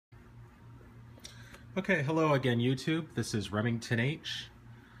Okay, hello again YouTube. This is Remington H.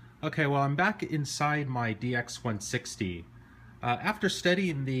 Okay, well I'm back inside my DX-160. After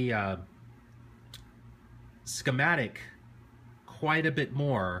studying the schematic quite a bit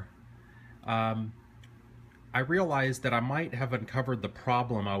more, I realized that I might have uncovered the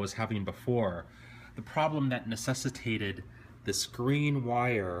problem I was having before. The problem that necessitated this green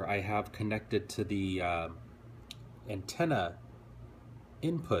wire I have connected to the antenna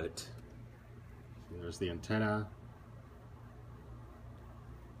input. There's the antenna,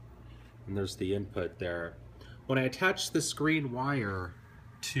 and there's the input there. When I attach this green wire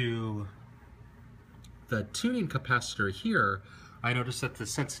to the tuning capacitor here, I noticed that the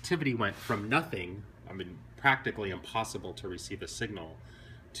sensitivity went from nothing, practically impossible to receive a signal,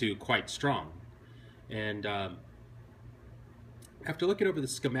 to quite strong. And after looking over the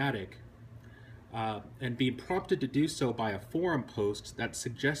schematic and being prompted to do so by a forum post that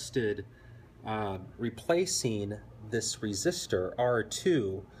suggested replacing this resistor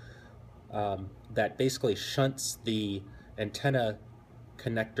R2 that basically shunts the antenna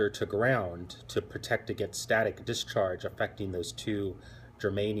connector to ground to protect against static discharge affecting those two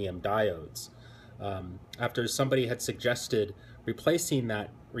germanium diodes. After somebody had suggested replacing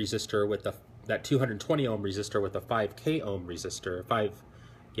that resistor with that 220 ohm resistor with a 5k ohm resistor,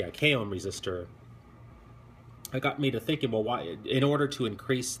 k ohm resistor, it got me to thinking, well, why, in order to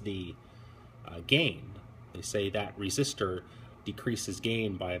increase the gain, they say that resistor decreases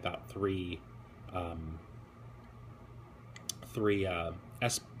gain by about three on the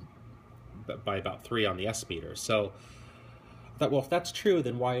S meter. So I thought, well, if that's true,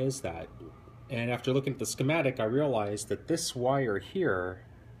 then why is that? And after looking at the schematic, I realized that this wire here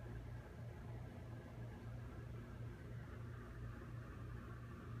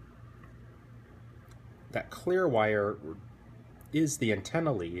that clear wire is the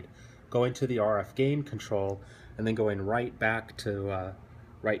antenna lead going to the RF gain control and then going right back to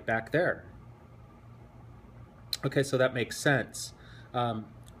right back there. Okay, so that makes sense. In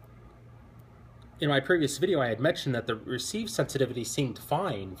my previous video I had mentioned that the receive sensitivity seemed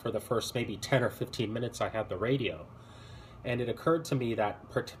fine for the first maybe 10 or 15 minutes I had the radio, and it occurred to me that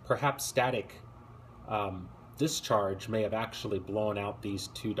perhaps static discharge may have actually blown out these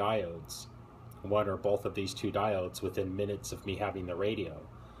two diodes, one or both of these two diodes, within minutes of me having the radio.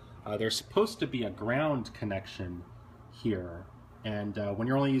 There's supposed to be a ground connection here, and when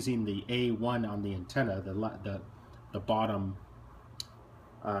you're only using the A1 on the antenna, the bottom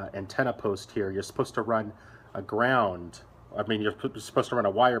antenna post here, you're supposed to run a ground. You're supposed to run a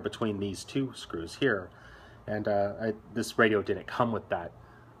wire between these two screws here, and this radio didn't come with that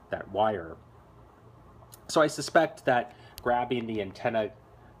wire. So I suspect that grabbing the antenna,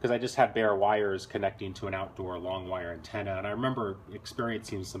 because I just had bare wires connecting to an outdoor long wire antenna, and I remember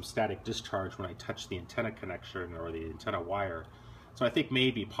experiencing some static discharge when I touched the antenna connection or the antenna wire. So I think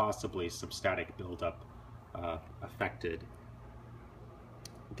maybe possibly some static buildup affected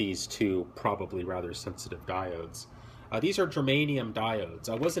these two probably rather sensitive diodes. These are germanium diodes.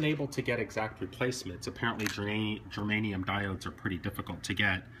 I wasn't able to get exact replacements. Apparently germanium diodes are pretty difficult to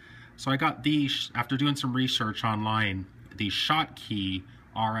get. So I got these, after doing some research online, these Schottky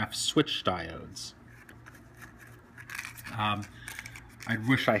RF switch diodes. I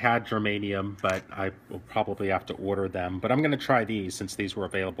wish I had germanium, but I will probably have to order them. But I'm going to try these since these were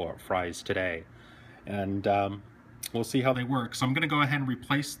available at Fry's today. And we'll see how they work. So I'm going to go ahead and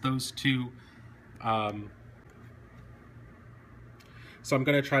replace those two. So I'm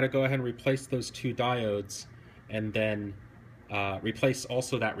going to try to go ahead and replace those two diodes, and then replace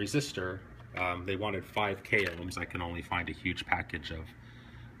also that resistor. They wanted 5k ohms. I can only find a huge package of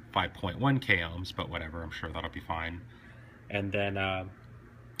 5.1k ohms, but whatever, I'm sure that'll be fine. And then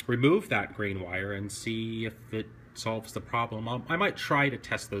remove that green wire and see if it solves the problem. I might try to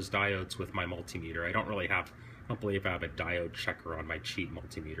test those diodes with my multimeter. I don't believe I have a diode checker on my cheap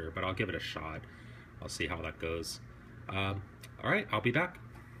multimeter, but I'll give it a shot. I'll see how that goes. All right, I'll be back.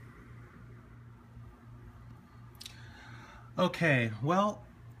 Okay, well,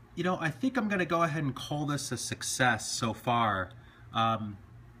 I think I'm going to go ahead and call this a success so far. I'm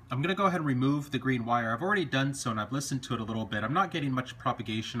going to go ahead and remove the green wire. I've already done so, and I've listened to it a little bit. I'm not getting much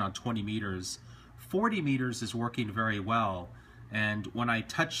propagation on 20 meters. 40 meters is working very well, and when I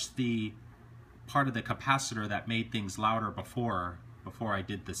touch the part of the capacitor that made things louder before I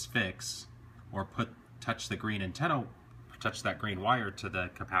did this fix, or touch the green antenna, touch that green wire to the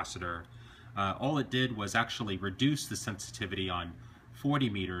capacitor, all it did was actually reduce the sensitivity on 40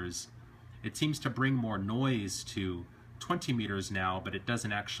 meters. It seems to bring more noise to 20 meters now, but it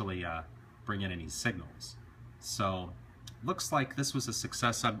doesn't actually bring in any signals. So looks like this was a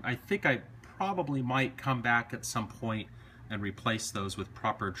success. I think I probably might come back at some point and replace those with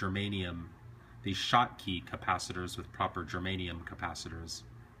proper germanium, these Schottky capacitors with proper germanium capacitors.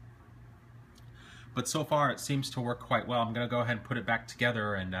 But so far it seems to work quite well. I'm going to go ahead and put it back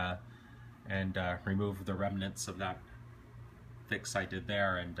together and remove the remnants of that fix I did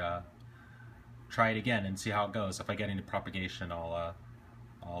there, and try it again and see how it goes. If I get any propagation, I'll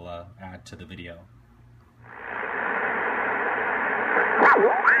add to the video.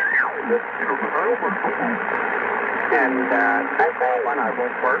 And that's the one I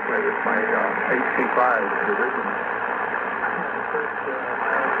won't work with. It's my HC5 division.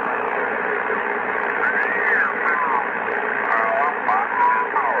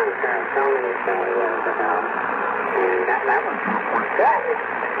 That one's good.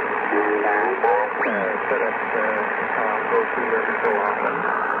 And set up go through every so often.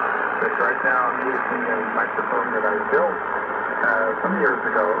 But right now I'm using a microphone that I built some years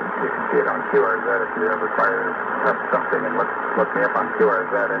ago. You can see it on QRZ if you ever fire up something and look me up on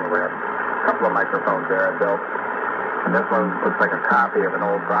QRZ anyway. A couple of microphones there I built. And this one looks like a copy of an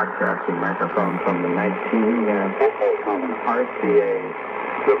old broadcasting microphone from the 1950s called an RCA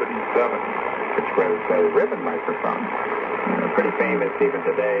 77, which was a ribbon microphone. Pretty famous even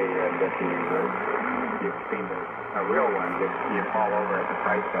today, and if you've seen a real one, you fall over at the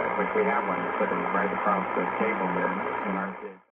price tag, which we have one sitting right across the table there in our case.